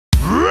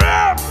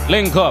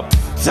Link up.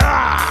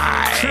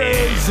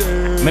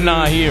 Crazy. Me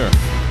not here.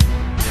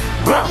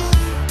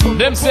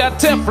 Them say a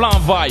Teflon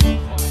vibe.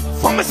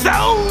 For my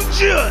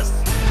soldiers.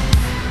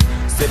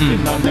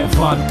 Sipping on that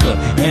vodka,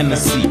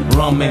 Hennessy,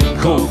 rum and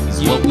coke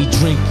is what we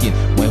drinking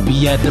when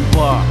we at the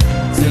bar.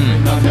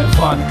 Sipping on that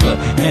vodka,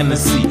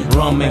 Hennessy,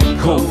 rum and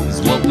coke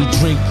is what we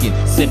drinking.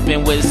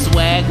 Sipping with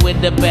swag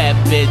with the bad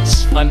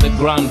bitch.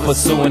 Underground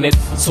pursuing it,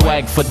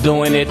 swag for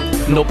doing it.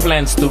 No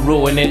plans to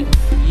ruin it.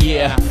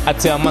 Yeah, I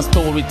tell my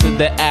story to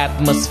the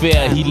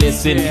atmosphere. He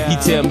listen, he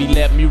tell me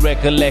let me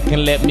recollect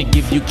and let me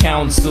give you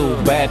counsel.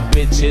 Bad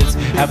bitches,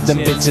 have them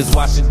bitches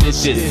washing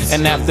dishes,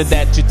 and after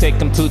that you take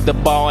them to the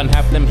bar and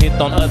have them hit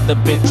on other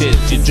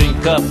bitches. You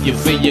drink up, you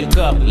fill your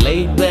cup,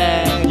 lay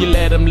back, you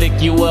let them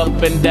lick you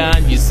up and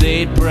down, you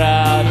say it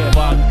proud.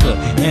 Vodka,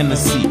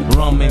 Hennessy,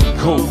 rum and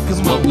coke is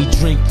what we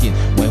drinking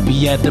when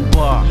we at the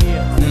bar.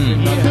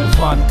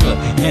 Vodka,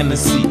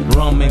 Hennessy,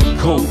 rum and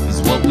coke is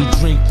what we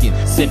drinking.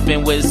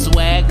 Sipping with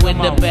swag with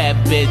the bad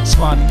bitch.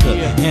 Vodka,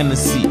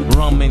 Hennessy,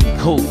 rum and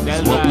coke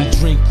is what we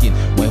drinking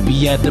when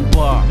we at the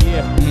bar.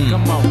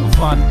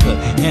 Vodka,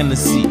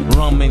 Hennessy,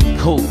 rum and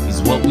coke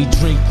is what we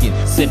drinking.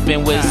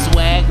 Sipping with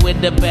swag with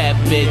the bad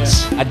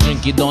bitch. I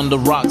drink it on the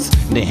rocks,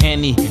 the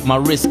Henny. My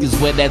wrist is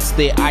where that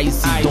stay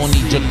icy. Don't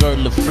need your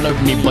girl to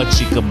flirt me, but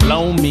she could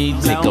blow me.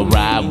 Take a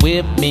ride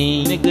with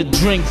me. Nigga,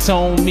 drinks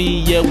on me,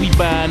 yeah, we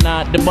buying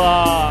out the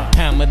bar.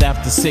 Hammered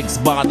after 6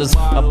 bottles,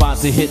 about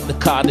to hit the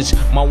cottage.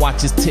 My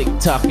watch is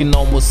tick-tocking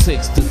almost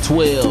 6 to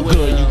 12.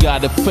 Girl, you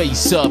gotta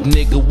face up,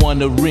 nigga,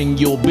 wanna ring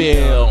your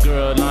bell.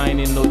 Girl, I ain't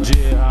in no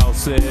jailhouse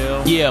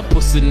cell. Yeah,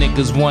 pussy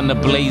niggas wanna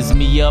blaze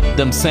me up.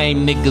 Them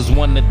same niggas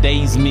wanna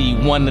daze me,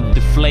 wanna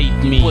deflate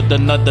me. Put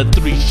another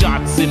 3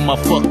 shots in my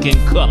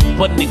fucking cup.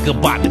 But nigga,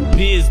 about the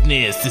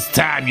business. It's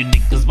time you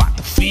niggas about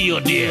to feel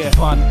this.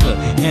 Vodka,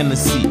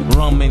 Hennessy,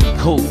 rum and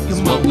coke is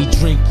what we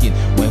drinking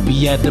when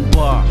we at the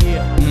bar.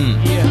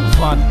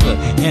 Vodka,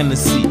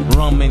 Hennessy,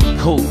 rum and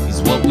coke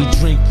is what we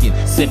drinking.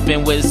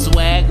 Sipping with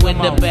swag with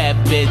the bad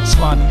bitch.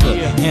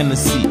 Vodka,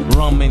 Hennessy,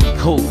 rum and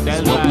coke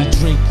is what we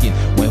drinking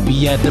when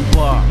we at the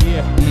bar.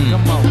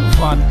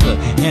 Vodka,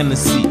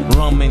 Hennessy,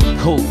 rum and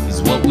coke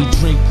is what we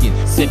drinking.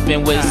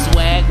 Sipping with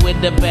swag with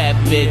the bad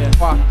bitch.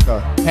 Vodka,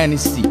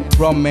 Hennessy,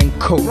 rum and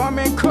coke.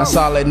 That's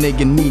all that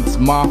nigga needs,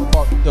 ma.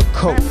 Fuck the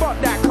coke.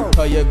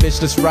 Tell your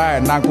bitch let's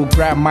ride and I go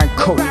grab my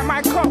coat.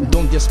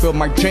 Don't just spill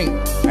my drink,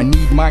 I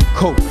need my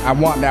coke. I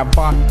want that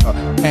vodka,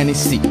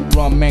 Hennessy,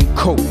 rum and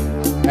coke.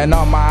 And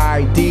on my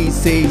ID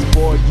says,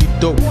 boy, you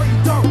dope.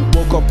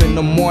 Woke up in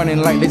the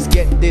morning like, let's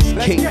get this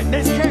cake.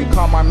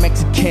 Call my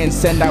Mexican,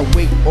 send that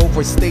weight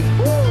over state.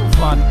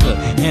 Vodka,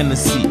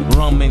 Hennessy,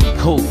 rum and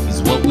coke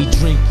is what we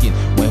drinking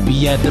when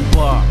we at the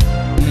bar.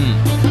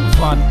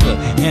 Vodka,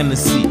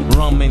 Hennessy,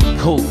 rum and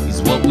coke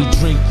is what we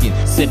drinking.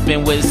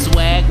 Sipping with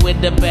swag with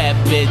the bad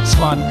bitch.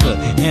 Vodka,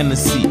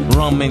 Hennessy,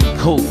 rum and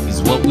coke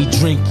is what we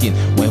drinking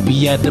when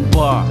we at the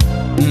bar.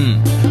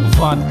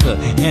 Vodka,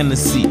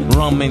 Hennessy,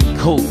 rum and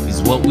coke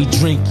is what we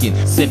drinking.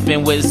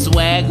 Sipping with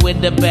swag with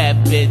the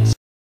bad bitch.